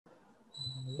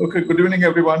Okay, good evening,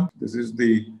 everyone. This is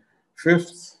the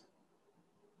fifth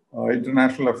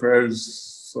International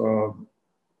Affairs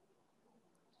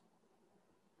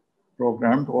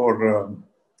program for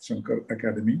Shankar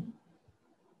Academy.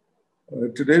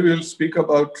 Today we'll speak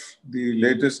about the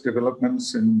latest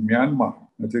developments in Myanmar.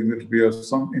 I think it will be of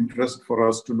some interest for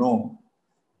us to know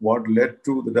what led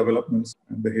to the developments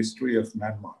and the history of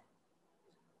Myanmar.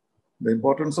 The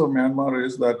importance of Myanmar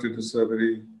is that it is a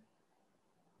very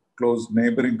close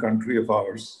neighboring country of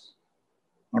ours.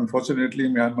 Unfortunately,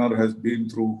 Myanmar has been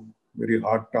through very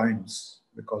hard times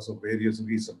because of various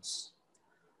reasons.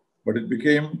 But it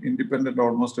became independent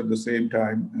almost at the same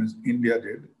time as India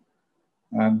did.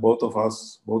 And both of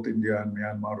us, both India and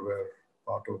Myanmar, were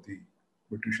part of the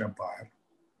British Empire.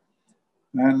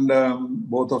 And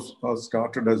both of us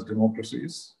started as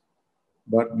democracies.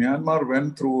 But Myanmar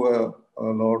went through a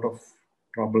lot of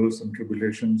troubles and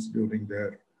tribulations during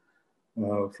their,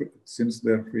 since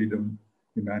their freedom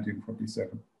in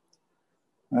 1947.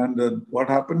 And what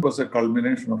happened was a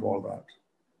culmination of all that.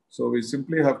 So we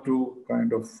simply have to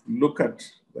kind of look at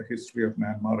the history of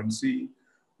Myanmar and see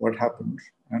what happened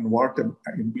and what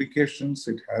implications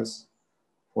it has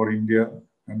for India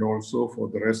and also for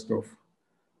the rest of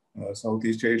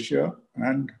Southeast Asia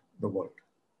and the world.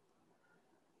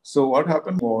 So what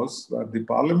happened was that the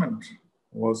parliament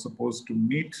was supposed to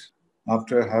meet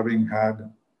after having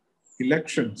had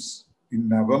elections in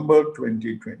November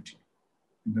 2020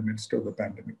 in the midst of the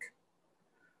pandemic.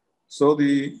 So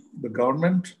the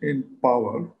government in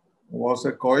power was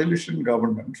a coalition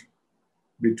government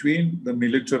between the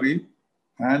military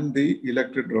and the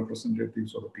elected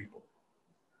representatives of the people.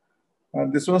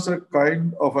 And this was a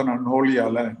kind of an unholy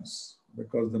alliance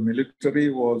because the military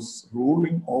was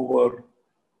ruling over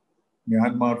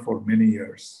Myanmar for many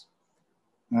years.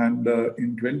 And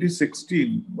in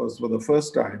 2016 was for the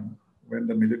first time when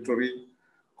the military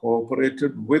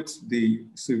cooperated with the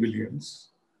civilians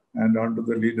and under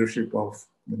the leadership of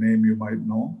the name you might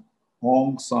know,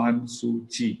 Aung San Suu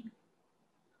Kyi.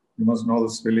 You must know the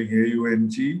spelling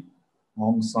A-U-N-G,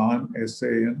 Aung San,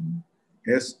 S-A-N,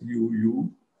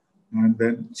 S-U-U, and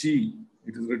then Kyi.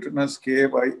 It is written as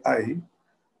K-Y-I,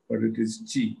 but it is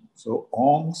Kyi. So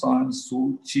Aung San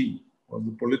Suu Kyi was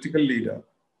the political leader.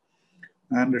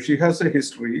 And she has a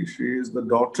history. She is the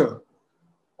daughter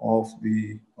of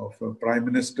a prime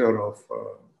minister of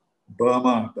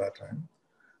Burma at that time,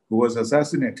 who was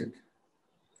assassinated.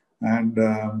 And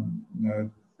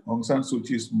Aung San Suu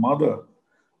Kyi's mother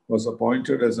was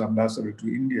appointed as ambassador to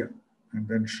India. And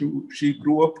then she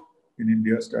grew up in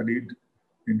India, studied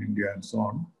in India and so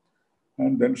on.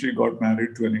 And then she got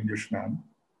married to an Englishman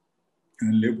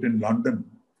and lived in London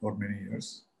for many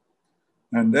years.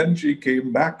 And then she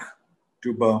came back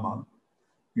to Burma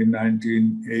in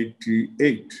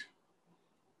 1988.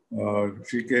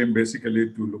 She came basically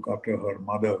to look after her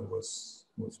mother who was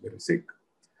very sick.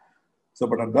 So,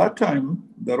 but at that time,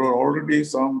 there were already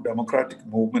some democratic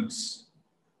movements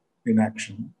in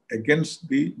action against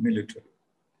the military.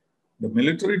 The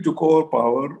military took over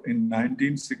power in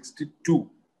 1962.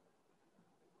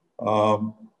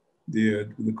 The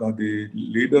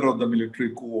leader of the military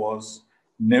coup was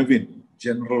Nevin,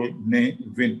 General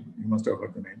Nevin. You must have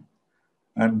heard the name.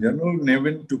 And General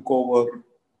Nevin took over,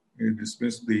 he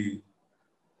dismissed the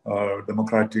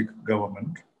democratic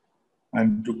government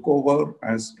and took over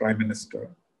as prime minister.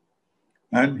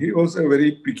 And he was a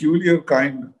very peculiar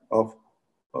kind of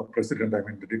president, I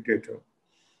mean the dictator.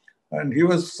 And he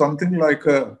was something like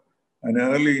an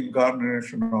early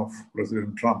incarnation of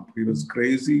President Trump. He was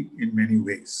crazy in many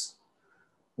ways.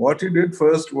 What he did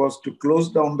first was to close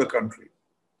down the country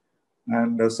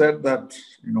and said that,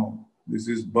 you know, this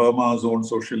is Burma's own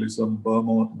socialism,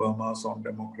 Burma's own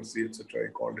democracy, etc.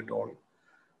 He called it all.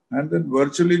 And then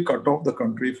virtually cut off the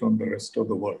country from the rest of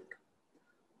the world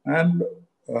and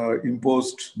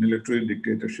imposed military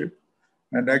dictatorship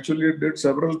and actually did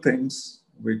several things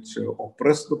which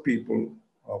oppressed the people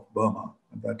of Burma.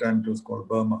 At that time, it was called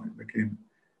Burma. It became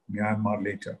Myanmar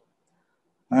later.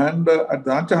 And at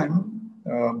that time,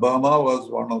 Burma was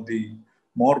one of the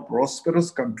more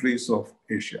prosperous countries of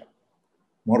Asia,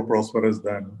 more prosperous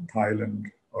than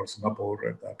Thailand or Singapore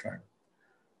at that time.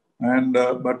 And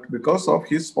but because of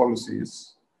his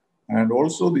policies and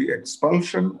also the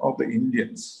expulsion of the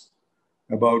Indians,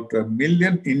 about 1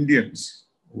 million Indians,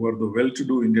 who were the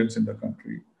well-to-do Indians in the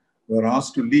country, were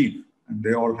asked to leave, and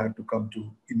they all had to come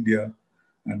to India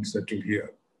and settle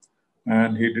here.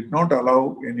 And he did not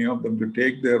allow any of them to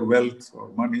take their wealth or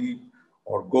money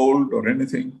or gold or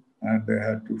anything, and they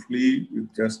had to flee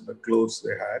with just the clothes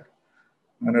they had.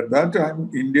 And at that time,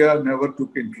 India never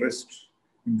took interest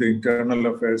in the internal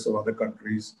affairs of other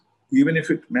countries. even if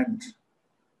it meant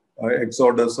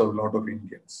exodus of a lot of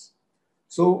Indians.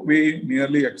 So we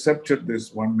merely accepted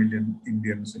this 1 million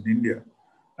Indians in India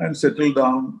and settled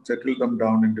them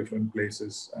down in different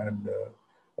places and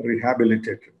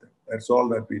rehabilitated them. That's all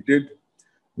that we did.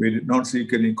 We did not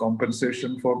seek any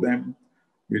compensation for them.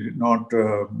 We did not,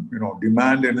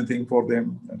 demand anything for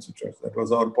them, etc. That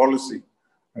was our policy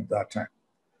at that time,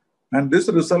 and this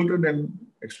resulted in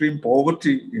extreme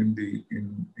poverty in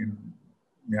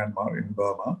Myanmar, in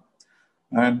Burma,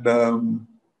 and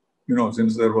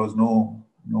since there was no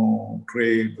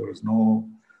trade, there was no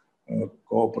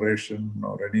cooperation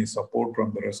or any support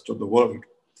from the rest of the world,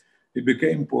 it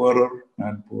became poorer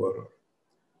and poorer.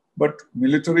 But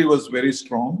military was very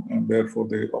strong, and therefore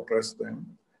they oppressed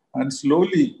them. And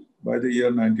slowly, by the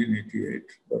year 1988,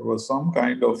 there was some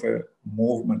kind of a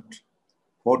movement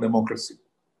for democracy.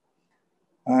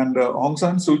 And Aung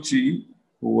San Suu Kyi,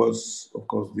 who was, of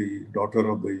course, the daughter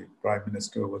of the prime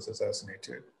minister, was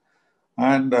assassinated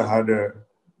and had a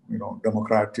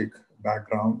democratic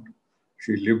background.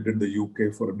 She lived in the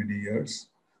UK for many years.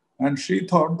 And she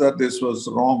thought that this was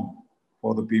wrong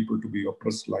for the people to be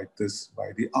oppressed like this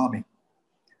by the army.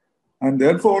 And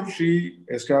therefore, she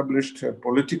established a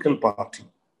political party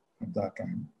at that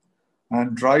time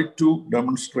and tried to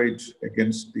demonstrate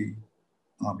against the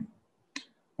army.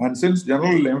 And since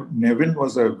General Nevin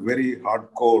was a very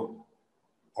hardcore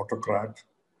autocrat,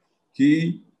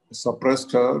 he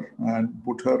suppressed her and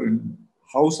put her in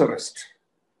house arrest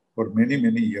for many,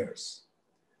 many years.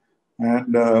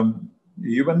 And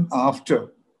even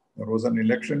after there was an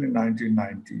election in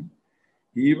 1990,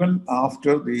 even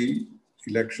after the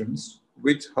elections,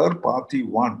 which her party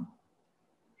won,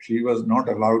 she was not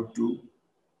allowed to,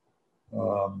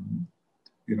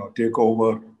 take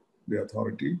over the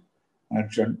authority, and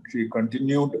she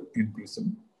continued in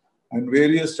prison, and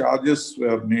various charges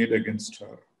were made against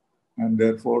her, and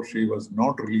therefore she was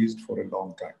not released for a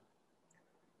long time.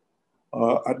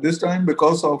 At this time,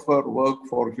 because of her work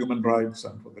for human rights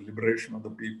and for the liberation of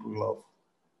the people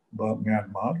of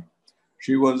Myanmar,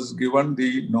 she was given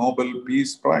the Nobel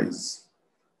Peace Prize.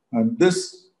 And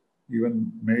this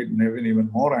even made Nevin even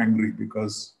more angry,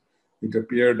 because it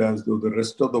appeared as though the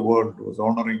rest of the world was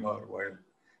honoring her while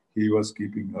he was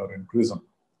keeping her in prison.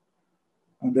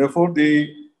 And therefore,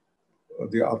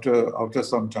 after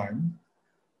some time,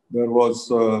 there was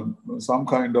some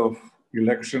kind of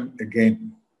election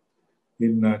again.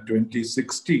 In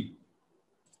 2016,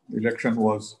 the election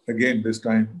was again this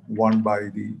time won by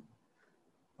the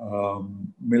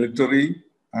military,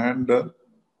 and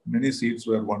many seats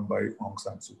were won by Aung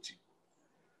San Suu Kyi.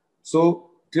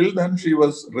 So till then she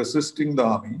was resisting the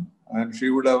army, and she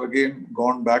would have again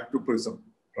gone back to prison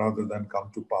rather than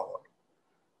come to power.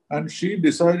 And she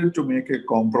decided to make a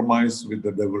compromise with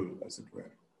the devil, as it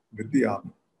were, with the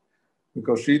army,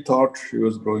 because she thought she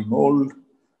was growing old,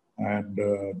 and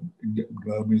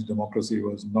Burmese democracy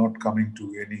was not coming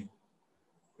to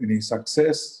any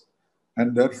success.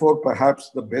 And therefore,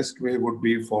 perhaps the best way would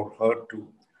be for her to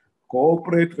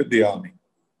cooperate with the army.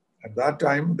 At that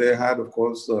time, they had, of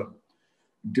course,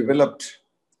 developed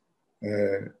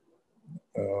a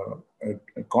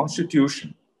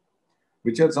constitution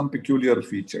which had some peculiar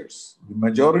features. The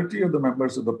majority of the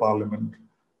members of the parliament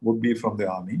would be from the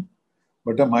army,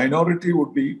 but a minority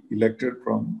would be elected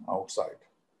from outside.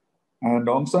 And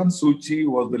Aung San Suu Kyi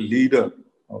was the leader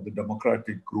of the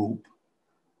democratic group,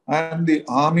 and the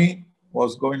army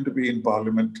was going to be in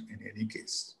parliament in any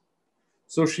case.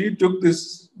 So she took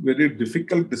this very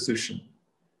difficult decision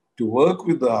to work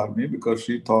with the army, because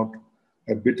she thought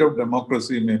a bit of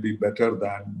democracy may be better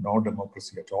than no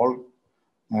democracy at all.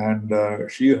 And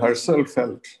she herself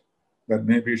felt that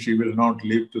maybe she will not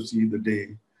live to see the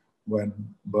day when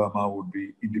Burma would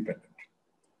be independent.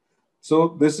 So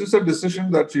this is a decision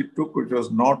that she took, which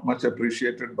was not much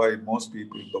appreciated by most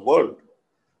people in the world,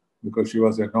 because she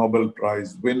was a Nobel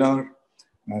Prize winner,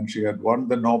 and she had won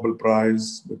the Nobel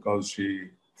Prize because she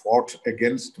fought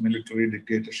against military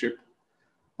dictatorship.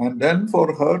 And then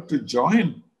for her to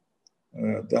join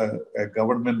a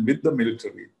government with the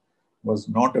military was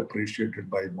not appreciated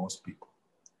by most people.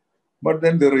 But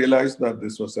then they realized that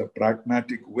this was a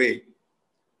pragmatic way,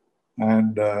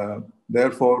 and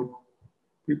therefore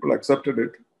people accepted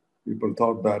it. People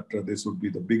thought that this would be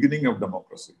the beginning of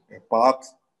democracy, a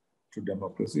path to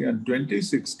democracy. And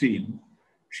 2016,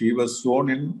 she was sworn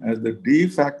in as the de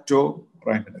facto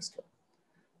prime minister,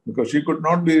 because she could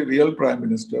not be real prime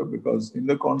minister, because in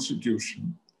the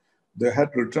constitution, they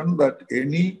had written that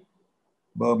any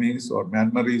Burmese or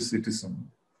Myanmarese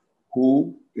citizen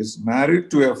who is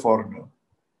married to a foreigner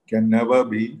can never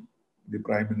be the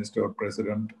prime minister or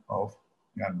president of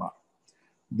Myanmar.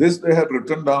 This they had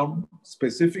written down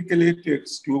specifically to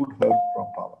exclude her from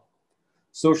power.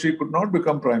 So she could not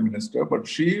become prime minister, but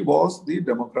she was the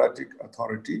democratic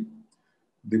authority.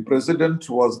 The president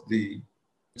was the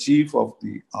chief of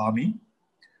the army.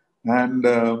 And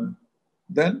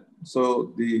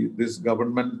this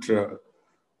government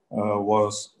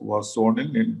was sworn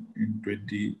in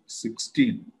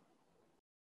 2016.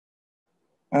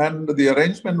 And the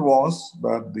arrangement was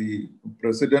that the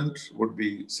president would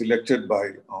be selected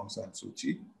by Aung San Suu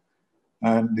Kyi,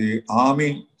 and the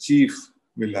army chief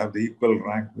will have the equal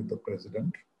rank with the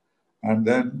president. And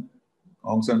then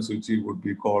Aung San Suu Kyi would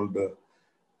be called,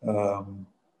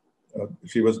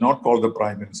 she was not called the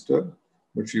prime minister,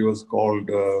 but she was called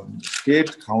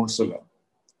state councillor.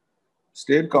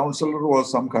 State councillor was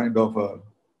some kind of a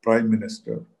prime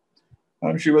minister,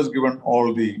 and she was given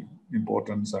all the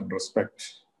importance and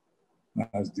respect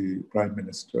as the prime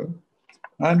minister.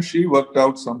 And she worked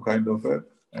out some kind of a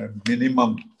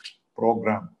minimum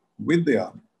program with the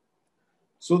army.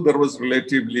 So there was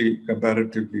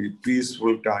comparatively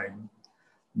peaceful time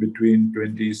between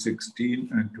 2016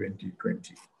 and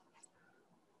 2020.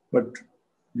 But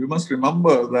you must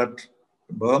remember that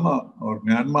Burma or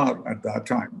Myanmar at that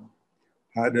time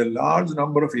had a large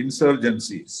number of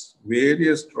insurgencies,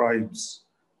 various tribes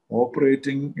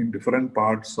operating in different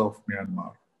parts of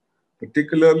Myanmar,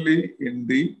 particularly in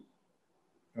the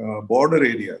border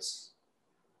areas,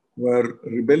 were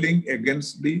rebelling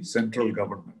against the central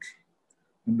government.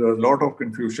 And there was a lot of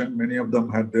confusion. Many of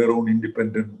them had their own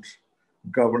independent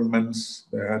governments,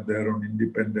 they had their own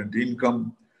independent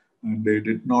income, and they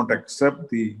did not accept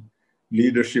the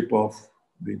leadership of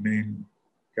the main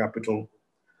capital.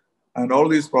 And all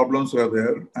these problems were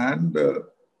there. And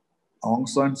Aung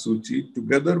San Suu Kyi,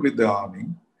 together with the army,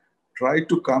 tried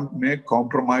to make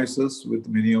compromises with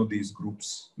many of these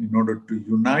groups in order to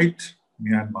unite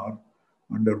Myanmar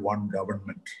under one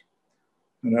government.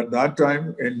 And at that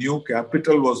time, a new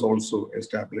capital was also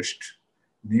established,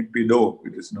 Naypyidaw,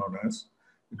 it is known as.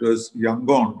 It was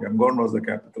Yangon. Yangon was the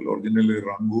capital, originally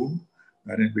Rangoon,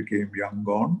 then it became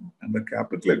Yangon. And the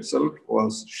capital itself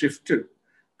was shifted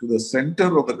to the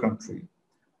center of the country,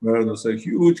 where there was a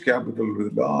huge capital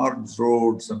with large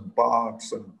roads and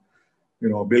parks and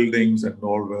buildings and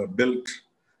all were built,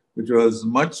 which was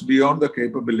much beyond the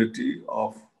capability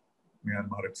of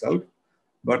Myanmar itself.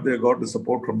 But they got the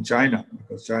support from China,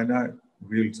 because China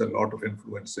wields a lot of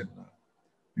influence in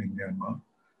Myanmar.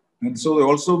 And so they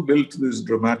also built this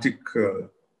dramatic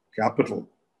capital,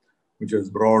 which has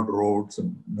broad roads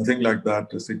and nothing like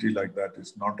that. A city like that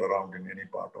is not around in any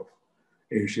part of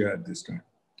Asia at this time.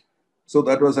 So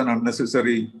that was an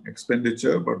unnecessary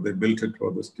expenditure, but they built it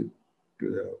for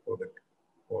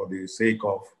the sake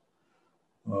of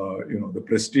the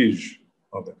prestige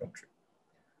of the country.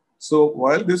 So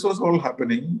while this was all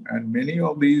happening, and many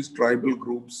of these tribal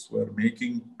groups were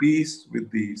making peace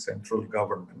with the central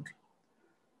government,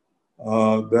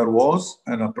 there was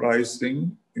an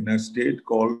uprising in a state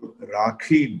called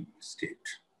Rakhine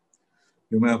state.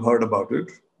 You may have heard about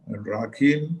it. And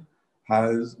Rakhine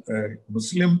has a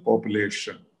Muslim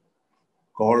population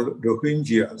called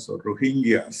Rohingyas.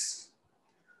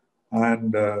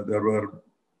 And there were,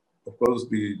 of course,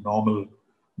 the normal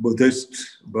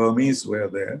Buddhist Burmese were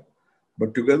there.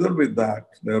 But together with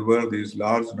that, there were these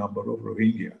large number of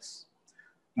Rohingyas.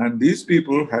 And these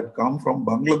people had come from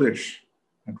Bangladesh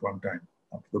at one time,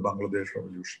 after the Bangladesh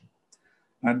Revolution.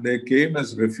 And they came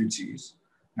as refugees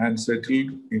and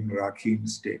settled in Rakhine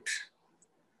state.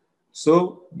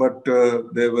 So, but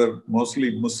they were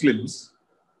mostly Muslims,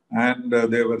 and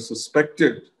they were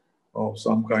suspected of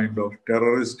some kind of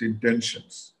terrorist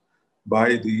intentions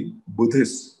by the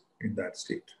Buddhists in that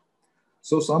state.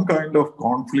 So some kind of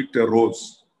conflict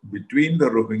arose between the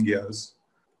Rohingyas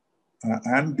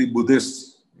and the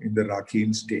Buddhists in the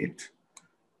Rakhine state,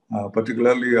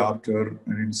 particularly after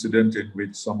an incident in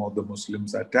which some of the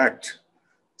Muslims attacked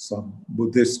some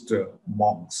Buddhist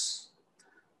monks.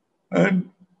 And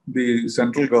the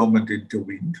central government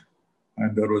intervened,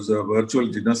 and there was a virtual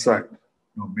genocide.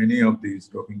 Many of these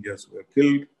Rohingyas were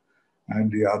killed,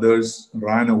 and the others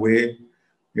ran away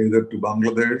either to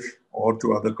Bangladesh or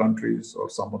to other countries, or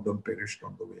some of them perished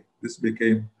on the way. This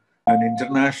became an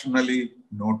internationally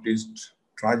noticed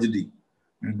tragedy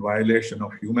and violation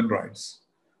of human rights.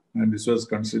 And this was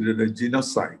considered a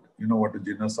genocide. You know what a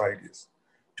genocide is?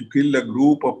 To kill a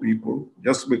group of people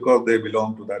just because they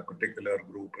belong to that particular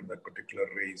group and that particular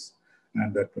race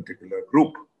and that particular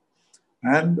group.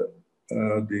 And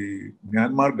the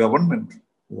Myanmar government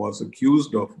was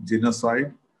accused of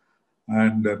genocide,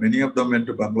 and many of them went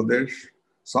to Bangladesh.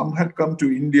 some had come to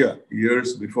India years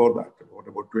before that.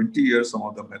 About 20 years, some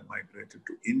of them had migrated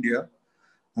to India.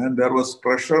 And there was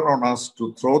pressure on us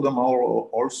to throw them all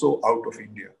also out of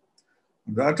India.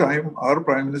 At that time, our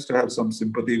Prime Minister had some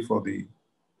sympathy for the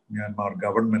Myanmar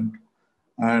government.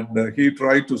 And he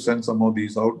tried to send some of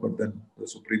these out, but then the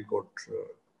Supreme Court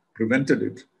prevented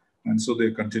it. And so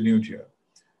they continued here.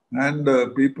 And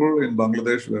people in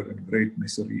Bangladesh were in great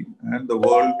misery. And the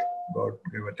world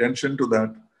gave attention to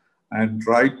that and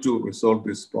tried to resolve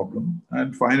this problem.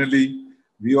 And finally,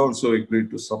 we also agreed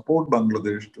to support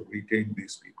Bangladesh to retain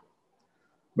these people.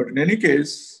 But in any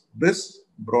case, this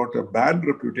brought a bad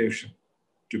reputation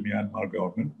to Myanmar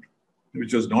government,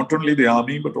 which was not only the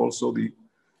army, but also the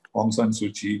Aung San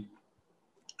Suu Kyi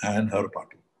and her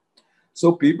party.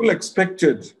 So people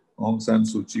expected Aung San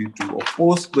Suu Kyi to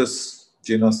oppose this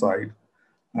genocide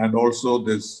and also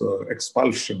this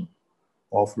expulsion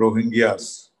of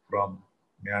Rohingyas from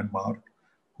Myanmar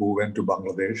who went to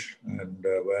Bangladesh and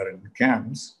were in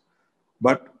camps.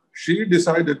 But she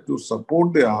decided to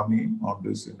support the army on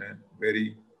this in a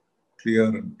very clear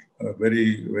and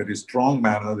very, very strong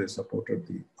manner. They supported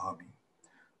the army.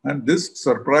 And this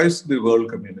surprised the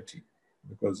world community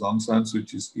because Aung San Suu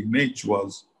Kyi's image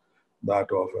was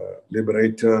that of a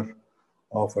liberator,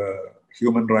 of a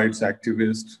human rights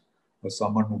activist, or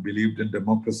someone who believed in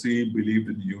democracy, believed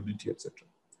in unity, etc.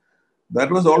 That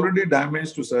was already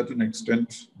damaged to a certain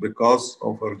extent because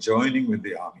of her joining with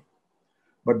the army.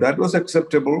 But that was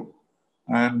acceptable,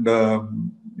 and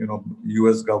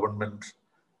US government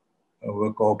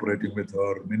were cooperating with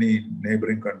her, many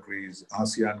neighboring countries,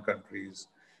 ASEAN countries.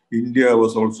 India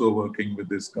was also working with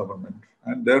this government.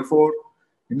 And therefore,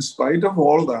 in spite of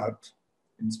all that,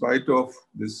 in spite of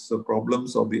these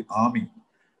problems of the army,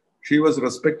 she was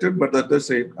respected, but at the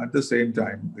same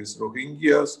time, this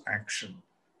Rohingyas action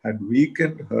had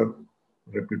weakened her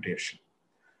reputation.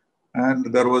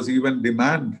 And there was even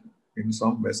demand in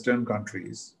some Western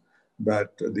countries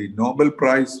that the Nobel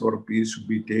Prize for Peace should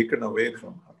be taken away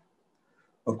from her.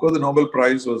 Of course, the Nobel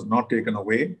Prize was not taken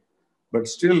away, but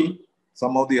still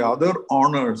some of the other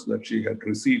honors that she had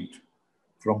received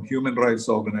from human rights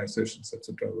organizations,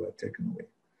 etc., were taken away.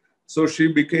 So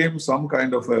she became some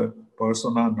kind of a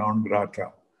persona non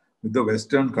grata with the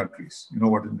Western countries. You know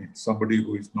what it means, somebody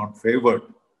who is not favored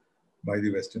by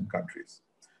the Western countries.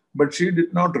 But she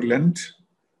did not relent,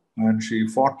 and she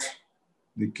fought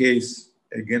the case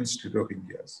against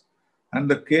Rohingyas. And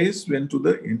the case went to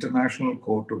the International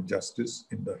Court of Justice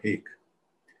in The Hague.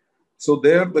 So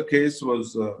there the case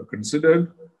was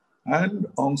considered, and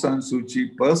Aung San Suu Kyi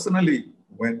personally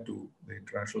went to the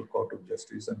International Court of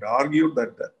Justice and argued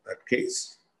that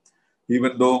case,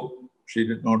 even though she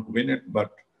did not win it,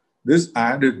 but this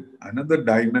added another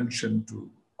dimension to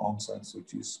Aung San Suu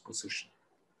Kyi's position.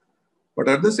 But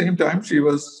at the same time, she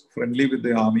was friendly with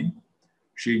the army.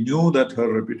 She knew that her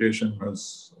reputation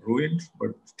was ruined,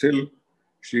 but still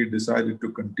she decided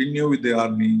to continue with the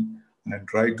army and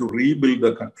try to rebuild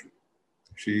the country.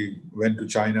 She went to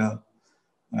China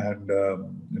and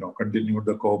continued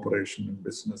the cooperation in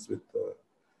business with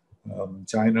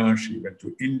China. She went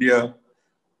to India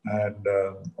and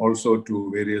also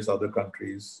to various other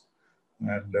countries.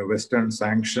 And Western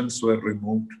sanctions were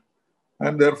removed.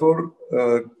 And therefore,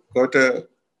 quite a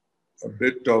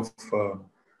bit of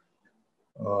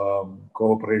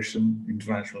cooperation,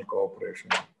 international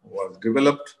cooperation was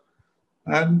developed.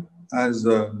 And as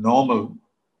normal,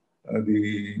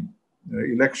 the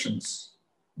elections,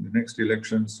 the next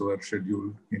elections were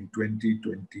scheduled in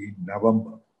 2020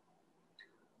 November,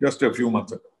 just a few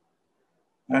months ago.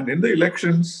 And in the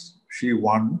elections, she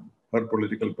won, her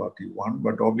political party won,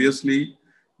 but obviously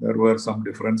there were some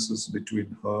differences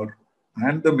between her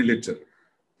and the military.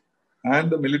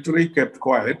 And the military kept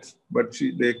quiet, but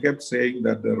they kept saying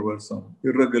that there were some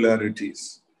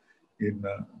irregularities in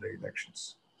the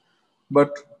elections.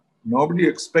 But nobody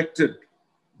expected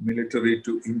military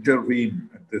to intervene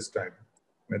at this time.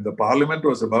 When the parliament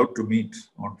was about to meet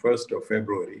on 1st of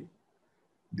February,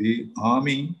 the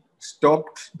army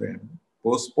stopped them,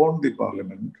 postponed the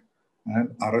parliament,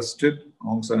 and arrested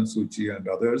Aung San Suu Kyi and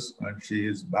others, and she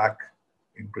is back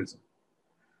in prison.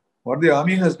 What the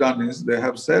army has done is they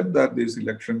have said that these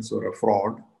elections were a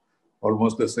fraud,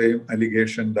 almost the same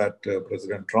allegation that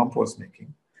President Trump was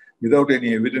making, without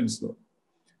any evidence though.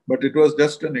 But it was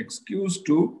just an excuse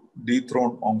to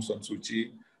dethrone Aung San Suu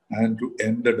Kyi and to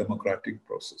end the democratic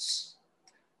process.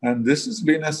 And this has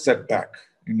been a setback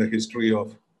in the history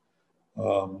of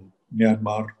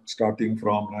Myanmar, starting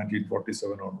from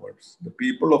 1947 onwards. The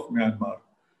people of Myanmar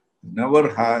never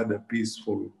had a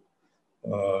peaceful,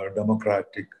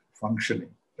 democratic functioning.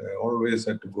 They always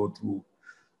had to go through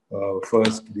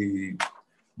First, the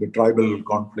tribal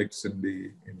conflicts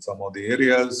in some of the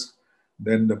areas,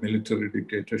 then the military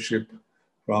dictatorship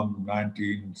from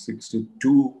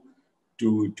 1962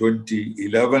 to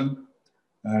 2011,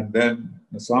 and then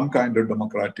some kind of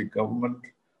democratic government,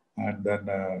 and then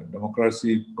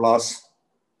democracy plus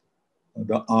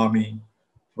the army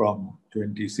from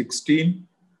 2016.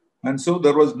 And so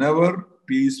there was never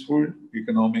peaceful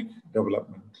economic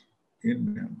development in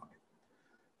Myanmar.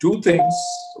 Two things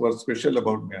were special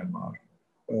about Myanmar.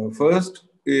 First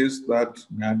is that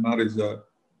Myanmar is a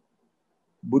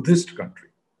Buddhist country,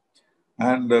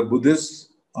 and Buddhists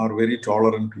are very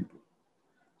tolerant people.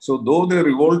 So though they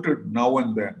revolted now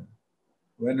and then,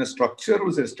 when a structure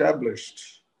was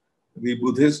established, the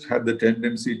Buddhists had the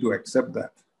tendency to accept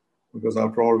that, because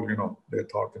after all, they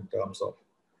thought in terms of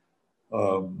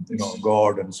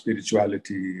God and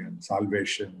spirituality and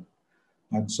salvation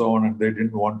and so on, and they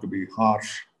didn't want to be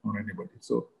harsh on anybody.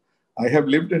 So I have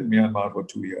lived in Myanmar for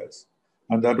 2 years,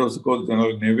 and that was, of course,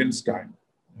 General Nevin's time,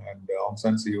 and Aung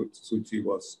San Suu Kyi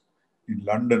was in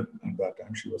London at that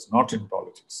time. She was not in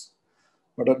politics.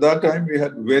 But at that time, we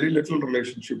had very little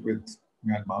relationship with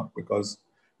Myanmar because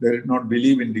they did not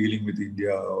believe in dealing with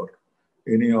India or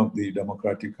any of the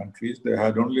democratic countries. They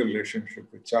had only a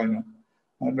relationship with China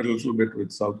and a little bit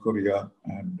with South Korea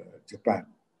and Japan.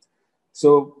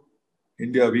 So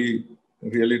India, we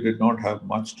really did not have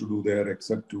much to do there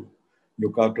except to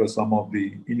look after some of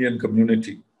the Indian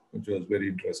community, which was very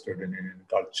interested in Indian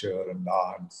culture and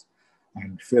arts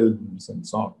and films and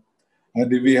so on.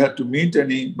 And if we had to meet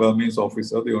any Burmese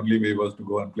officer, the only way was to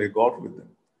go and play golf with them,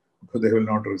 because they will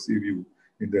not receive you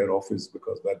in their office,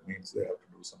 because that means they have to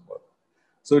do some work.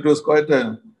 So it was quite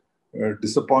a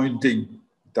disappointing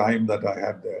time that I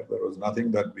had there. There was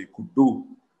nothing that we could do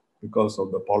because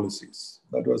of the policies.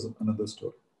 That was another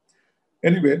story.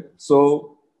 Anyway,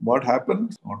 so what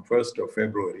happened on 1st of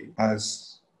February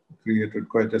has created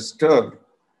quite a stir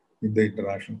in the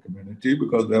international community,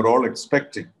 because they're all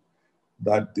expecting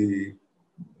that the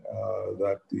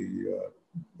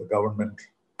government,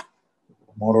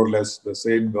 more or less the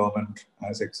same government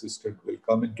as existed, will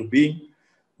come into being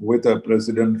with a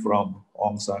president from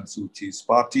Aung San Suu Kyi's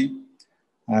party,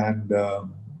 and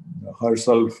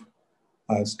herself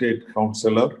as state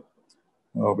councillor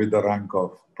with the rank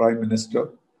of prime minister,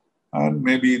 and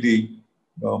maybe the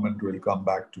government will come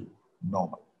back to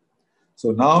normal.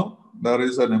 So now there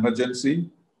is an emergency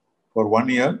for 1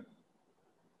 year.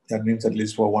 That means at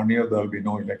least for 1 year there will be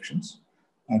no elections,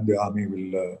 and the army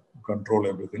will control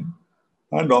everything.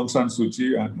 And Aung San Suu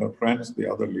Kyi and her friends,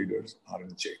 the other leaders, are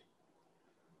in jail.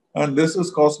 And this has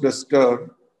caused a stir,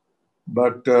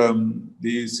 but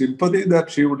the sympathy that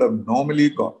she would have normally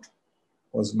got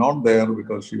was not there,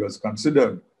 because she was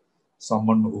considered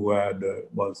someone who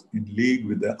was in league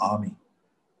with the army,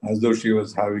 as though she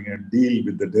was having a deal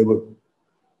with the devil.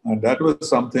 And that was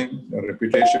something, a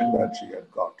reputation that she had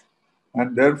got.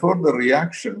 And therefore, the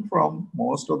reaction from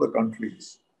most of the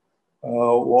countries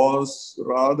was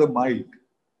rather mild.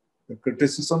 The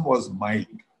criticism was mild,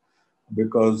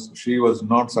 because she was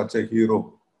not such a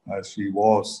hero as she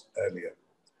was earlier.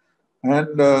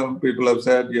 And people have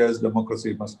said, yes,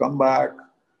 democracy must come back.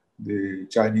 The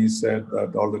Chinese said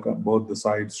that both the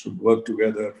sides should work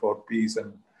together for peace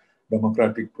and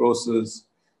democratic process.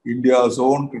 India's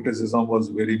own criticism was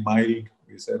very mild.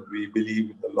 We said we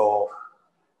believe in the law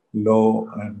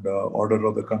and order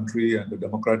of the country, and the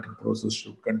democratic process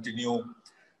should continue.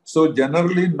 So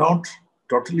generally not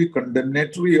totally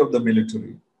condemnatory of the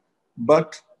military,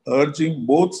 but urging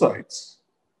both sides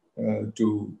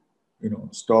to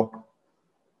stop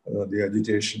the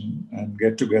agitation and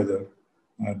get together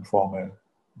and form a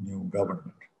new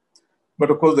government. But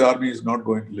of course, the army is not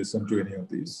going to listen to any of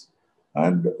these.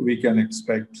 And we can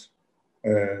expect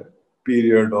a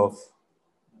period of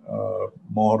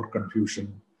more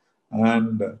confusion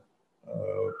and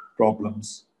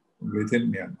problems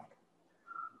within Myanmar.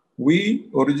 We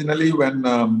originally, when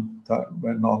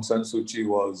Aung San Suu Kyi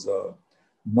was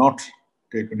not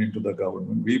taken into the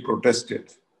government, we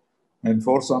protested. And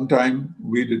for some time,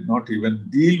 we did not even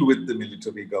deal with the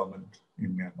military government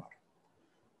in Myanmar,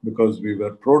 because we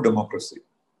were pro-democracy.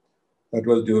 That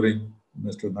was during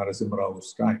Mr. Narasimha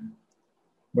Rao's time.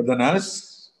 But then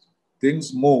as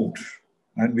things moved,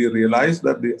 and we realized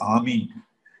that the army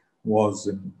was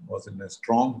in a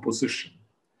strong position,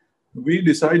 we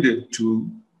decided to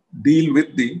deal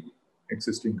with the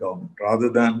existing government rather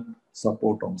than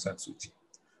support Aung San Suu Kyi.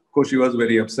 Of course, she was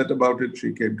very upset about it.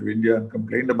 She came to India and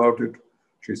complained about it.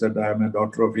 She said, I am a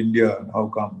daughter of India, and how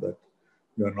come that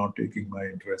you are not taking my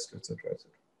interest, etc.,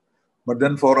 etc. But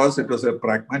then for us, it was a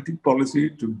pragmatic policy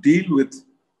to deal with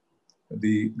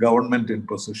the government in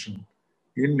position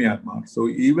in Myanmar. So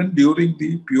even during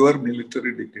the pure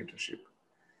military dictatorship,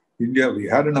 India, we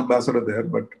had an ambassador there,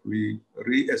 but we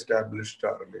re-established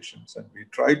our relations and we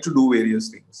tried to do various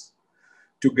things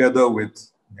together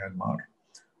with Myanmar.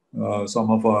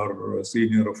 Some of our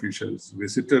senior officials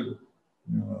visited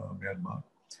Myanmar.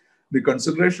 The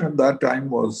consideration at that time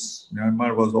was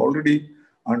Myanmar was already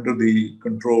under the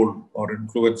control or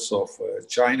influence of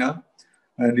China.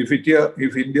 And if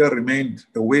India remained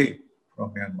away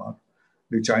from Myanmar,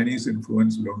 the Chinese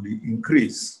influence will only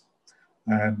increase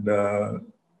and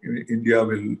India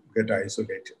will get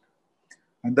isolated.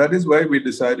 And that is why we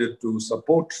decided to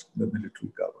support the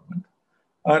military government.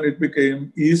 And it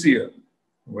became easier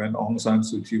when Aung San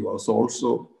Suu Kyi was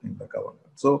also in the government.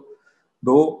 So,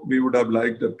 though we would have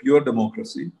liked a pure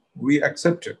democracy, we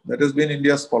accepted. That has been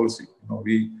India's policy.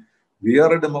 We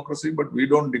are a democracy, but we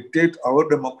don't dictate our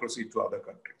democracy to other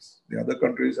countries. The other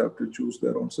countries have to choose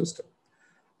their own system.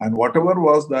 And whatever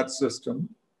was that system,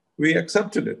 we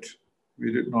accepted it.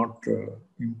 We did not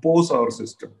impose our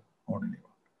system on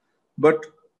anyone. But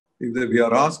if we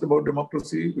are asked about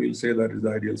democracy, we'll say that is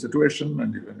the ideal situation.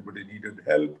 And if anybody needed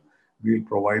help, we'll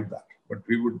provide that. But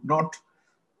we would not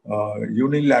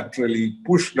unilaterally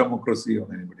push democracy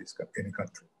on any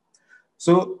country.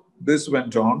 So this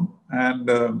went on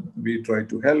and we tried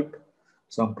to help.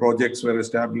 Some projects were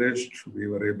established. We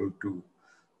were able to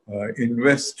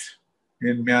invest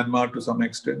in Myanmar to some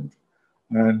extent.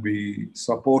 And we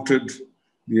supported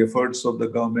the efforts of the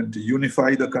government to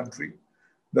unify the country.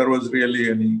 There was really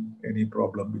any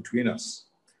problem between us.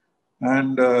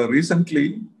 And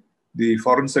recently, the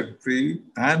Foreign Secretary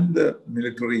and the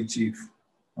military chief,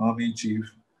 Army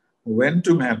chief, went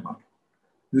to Myanmar.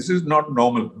 This is not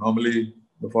normal. Normally,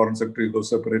 the Foreign Secretary goes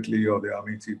separately or the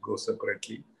Army chief goes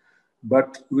separately.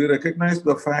 But we recognize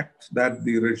the fact that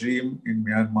the regime in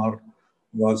Myanmar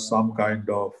was some kind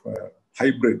of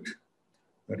hybrid.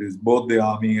 That is both the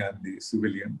army and the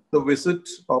civilian. The visit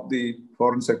of the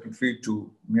Foreign Secretary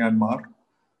to Myanmar,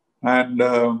 and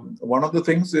one of the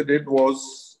things they did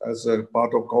was, as a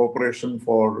part of cooperation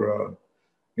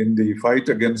in the fight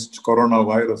against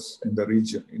coronavirus in the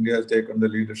region, India has taken the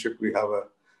leadership. We have a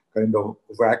kind of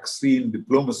vaccine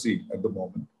diplomacy at the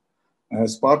moment.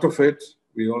 As part of it,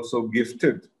 we also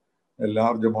gifted a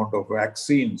large amount of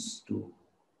vaccines to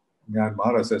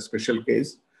Myanmar as a special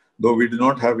case. Though we do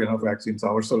not have enough vaccines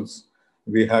ourselves,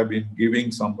 we have been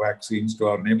giving some vaccines to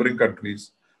our neighboring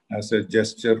countries as a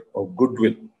gesture of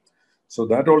goodwill. So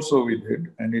that also we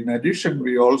did. And in addition,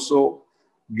 we also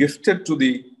gifted to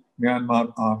the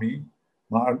Myanmar Army,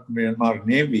 Myanmar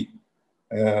Navy,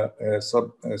 a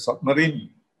submarine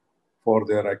for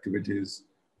their activities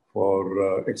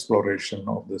for exploration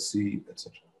of the sea,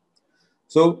 etc.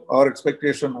 So our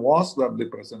expectation was that the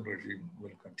present regime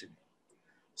will continue.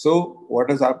 So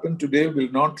what has happened today will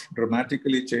not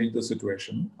dramatically change the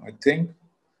situation. I think,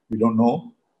 we don't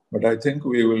know, but I think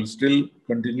we will still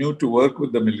continue to work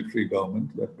with the military government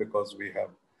because we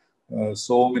have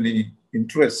so many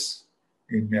interests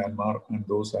in Myanmar and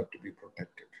those have to be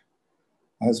protected.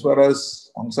 As far as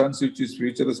Aung San Suu Kyi's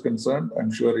future is concerned,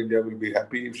 I'm sure India will be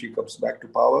happy if she comes back to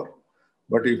power.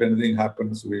 But if anything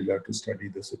happens, we'll have to study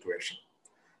the situation.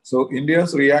 So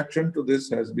India's reaction to this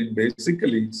has been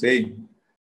basically saying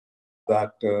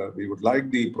that we would like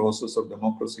the process of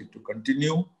democracy to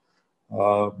continue,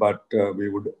 but we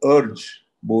would urge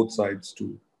both sides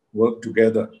to work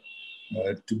together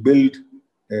to build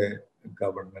a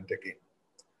government again.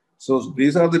 So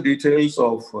these are the details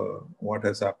of what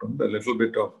has happened, a little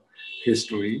bit of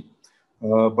history.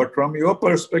 But from your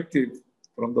perspective,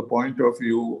 from the point of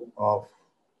view of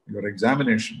your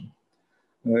examination,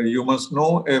 you must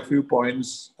know a few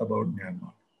points about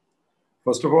Myanmar.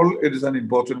 First of all, it is an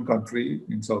important country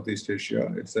in Southeast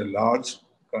Asia. It's a large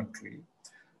country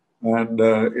and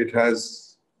it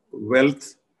has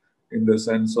wealth in the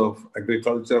sense of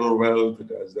agricultural wealth,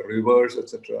 it has the rivers,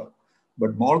 etc.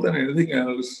 But more than anything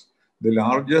else, the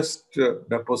largest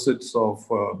deposits of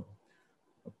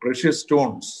precious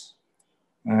stones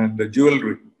and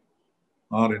jewelry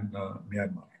are in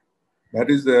Myanmar. That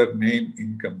is their main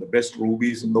income. The best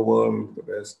rubies in the world, the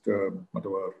best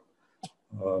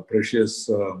precious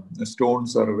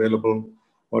stones are available.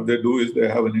 What they do is they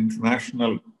have an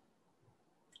international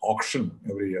auction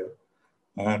every year,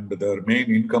 and their main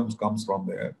income comes from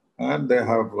there. And they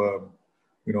have,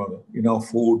 enough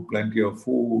food, plenty of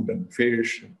food and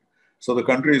fish. So the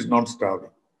country is not starving.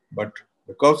 But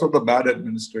because of the bad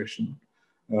administration,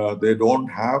 they don't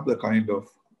have the kind of,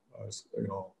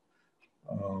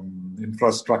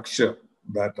 infrastructure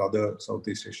that other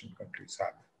Southeast Asian countries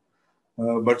have.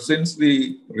 But since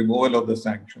the removal of the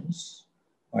sanctions,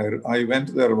 I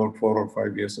went there about 4 or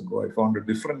 5 years ago. I found a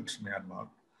different Myanmar,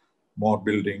 more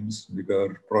buildings,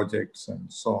 bigger projects,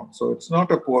 and so on. So it's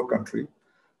not a poor country.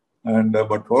 And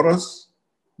but for us,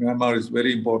 Myanmar is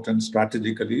very important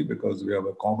strategically because we have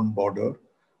a common border,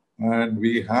 and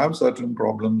we have certain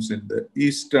problems in the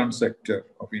eastern sector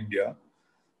of India.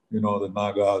 You know, the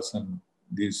Nagas and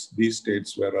these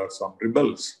states where are some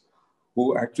rebels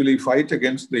who actually fight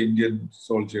against the Indian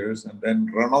soldiers and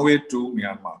then run away to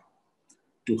Myanmar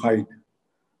to hide.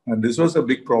 And this was a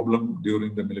big problem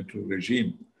during the military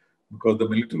regime because the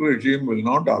military regime will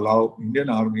not allow Indian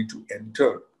army to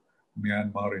enter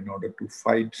Myanmar in order to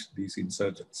fight these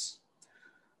insurgents.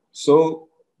 So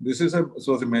this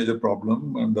was a major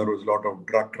problem, and there was a lot of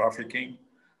drug trafficking,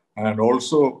 and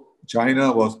also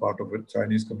China was part of it.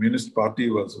 Chinese Communist Party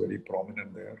was very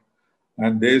prominent there,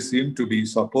 and they seemed to be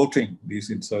supporting these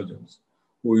insurgents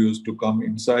who used to come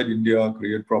inside India,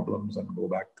 create problems, and go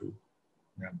back to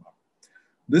Myanmar.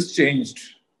 This changed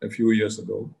a few years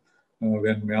ago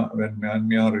when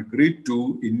Myanmar agreed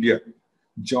to India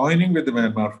joining with the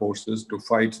Myanmar forces to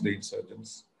fight the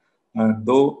insurgents. And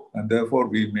therefore,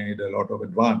 we made a lot of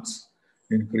advance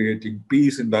in creating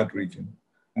peace in that region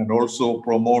and also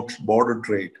promote border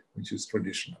trade, which is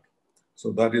traditional.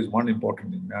 So that is one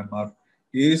important thing. Myanmar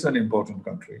is an important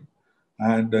country,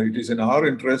 and it is in our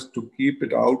interest to keep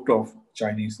it out of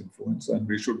Chinese influence, and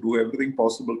we should do everything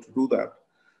possible to do that.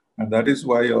 And that is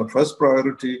why our first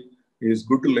priority is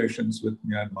good relations with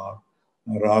Myanmar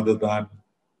rather than,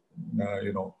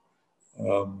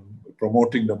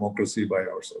 promoting democracy by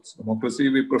ourselves. Democracy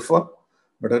we prefer,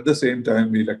 but at the same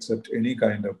time, we'll accept any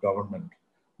kind of government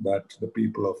that the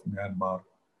people of Myanmar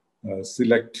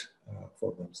select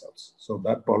for themselves. So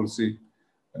that policy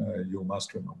you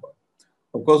must remember.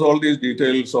 Of course, all these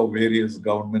details of various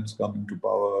governments coming to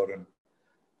power and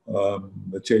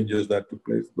the changes that took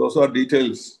place, those are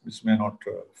details which may not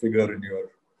figure in your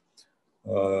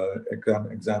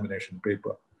examination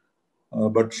paper.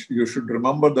 But you should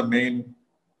remember the main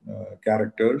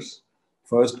characters.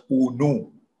 First, U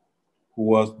Nu, who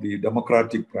was the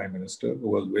Democratic Prime Minister, who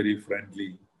was very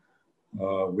friendly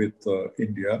with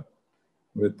India,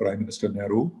 with Prime Minister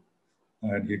Nehru,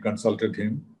 and he consulted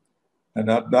him. And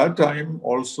at that time,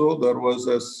 also, there was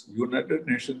a United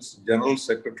Nations General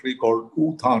Secretary called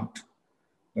U Thant.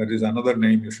 That is another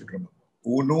name you should remember.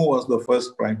 U Nu was the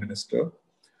first Prime Minister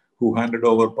who handed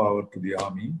over power to the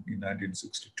army in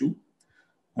 1962.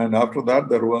 And after that,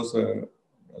 there was a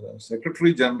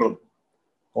Secretary General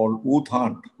called U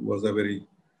Thant, who was a very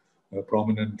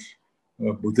prominent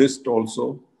Buddhist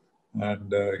also.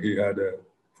 And he had a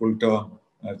full term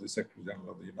as the Secretary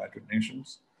General of the United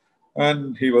Nations.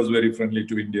 And he was very friendly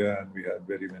to India, and we had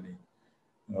very many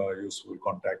useful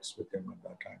contacts with him at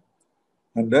that time.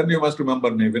 And then you must remember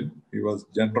Nevin. He was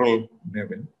General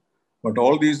Nevin. But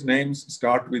all these names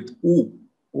start with U.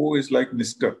 U is like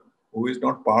Mr. U is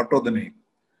not part of the name.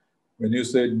 When you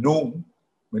say Nu,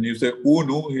 when you say U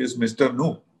Nu, he is Mr.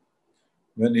 Nu.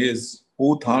 When he is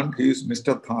U Thant, he is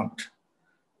Mr. Thant.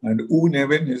 And U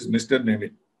Nevin is Mr.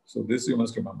 Nevin. So this you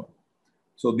must remember.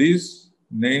 So these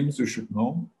names you should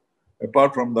know,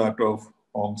 apart from that of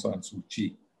Aung San Suu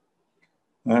Kyi.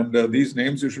 And these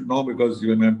names you should know because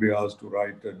you might be asked to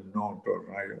write a note or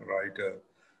write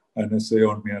an essay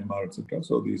on Myanmar, etc.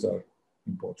 So these are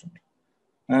important.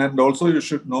 And also you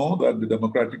should know that the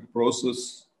democratic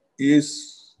process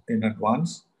is in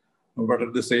advance, but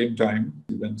at the same time,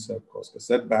 events have caused a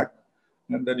setback.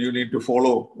 And then you need to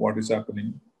follow what is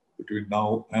happening between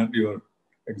now and your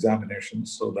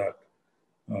examinations so that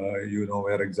you know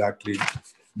where exactly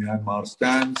Myanmar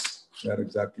stands, where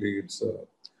exactly its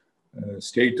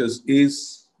status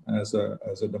is as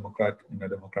a democrat in a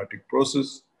democratic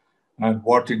process, and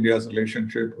what India's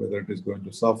relationship, whether it is going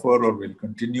to suffer or will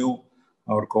continue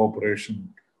our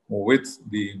cooperation with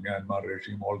the Myanmar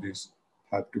regime. All these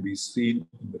have to be seen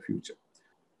in the future.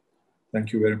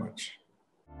 Thank you very much.